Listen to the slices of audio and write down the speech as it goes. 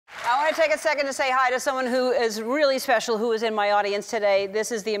want to take a second to say hi to someone who is really special, who is in my audience today.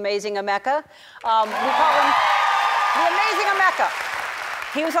 This is the amazing Emeka. We call him the amazing Emeka.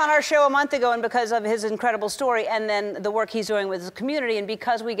 He was on our show a month ago, and because of his incredible story and then the work he's doing with his community, and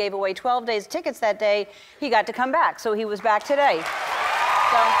because we gave away 12 days tickets that day, he got to come back. So he was back today.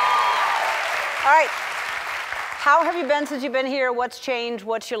 So, all right. How have you been since you've been here? What's changed?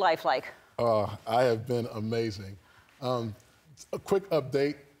 What's your life like? I have been amazing. A quick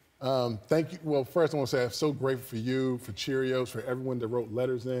update. Thank you. Well, first I want to say I'm so grateful for you, for Cheerios, for everyone that wrote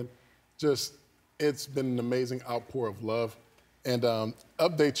letters in. Just, it's been an amazing outpour of love. And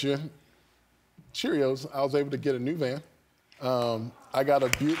update you, Cheerios, I was able to get a new van. I got a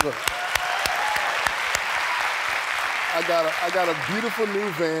beautiful. I got a beautiful new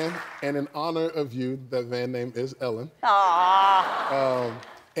van, and in honor of you, that van name is Ellen. Aww.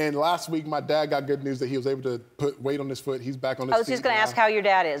 And last week, my dad got good news that he was able to put weight on his foot. He's back on his feet. I was just going to ask how your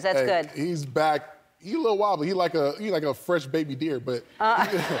dad is. That's good. He's back. He's a little wobbly. He's like a fresh baby deer, but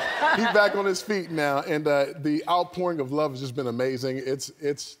he's back on his feet now. And the outpouring of love has just been amazing.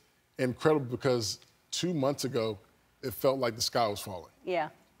 It's incredible because 2 months ago, it felt like the sky was falling. Yeah.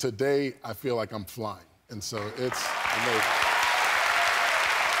 Today, I feel like I'm flying. And so it's amazing.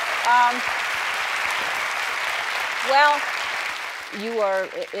 Well, you are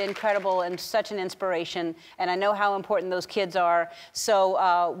incredible and such an inspiration, and I know how important those kids are.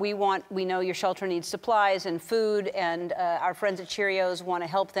 So we know your shelter needs supplies and food, and our friends at Cheerios want to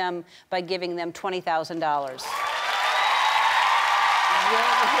help them by giving them $20,000.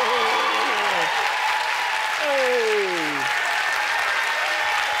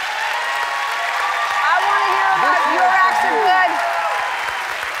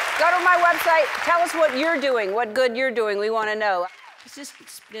 Go to my website. Tell us what you're doing, what good you're doing. We want to know. Just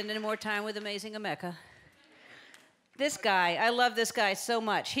spending more time with amazing Emeka. This guy, I love this guy so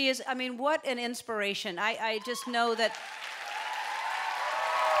much. He is, I mean, what an inspiration. I just know that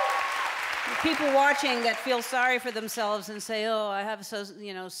people watching that feel sorry for themselves and say, oh, I have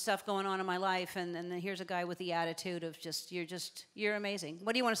stuff going on in my life, and then here's a guy with the attitude of you're amazing.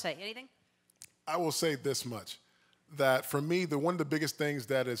 What do you want to say? Anything? I will say this much. That for me, one of the biggest things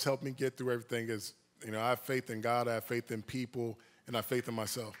that has helped me get through everything is, I have faith in God, I have faith in people, and I have faith in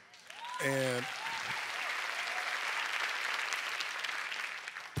myself. And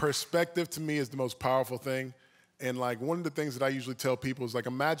perspective to me is the most powerful thing. And one of the things that I usually tell people is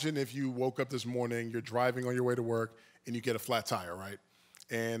imagine if you woke up this morning, you're driving on your way to work, and you get a flat tire, right?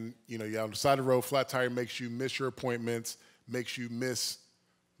 And you're on the side of the road, flat tire makes you miss your appointments, makes you miss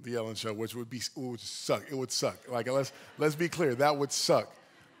the Ellen Show, which would suck. It would suck. Let's be clear, that would suck.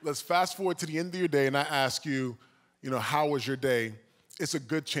 Let's fast forward to the end of your day, and I ask you, how was your day? It's a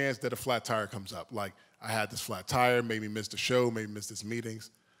good chance that a flat tire comes up. I had this flat tire, maybe missed the show, maybe missed this meetings.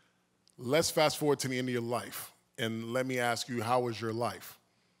 Let's fast forward to the end of your life, and let me ask you, how was your life?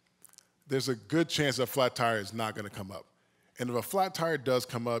 There's a good chance that a flat tire is not going to come up. And if a flat tire does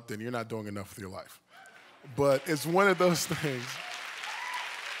come up, then you're not doing enough with your life. But it's one of those things.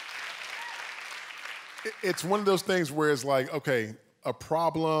 It's one of those things where it's okay, a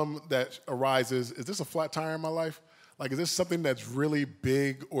problem that arises, is this a flat tire in my life? Is this something that's really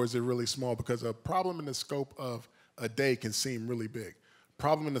big or is it really small? Because a problem in the scope of a day can seem really big.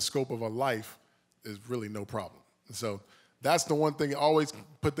 Problem in the scope of a life is really no problem. And so that's the one thing, always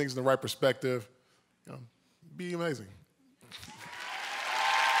put things in the right perspective. Be amazing.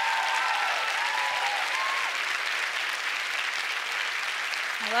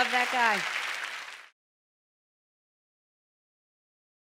 I love that guy.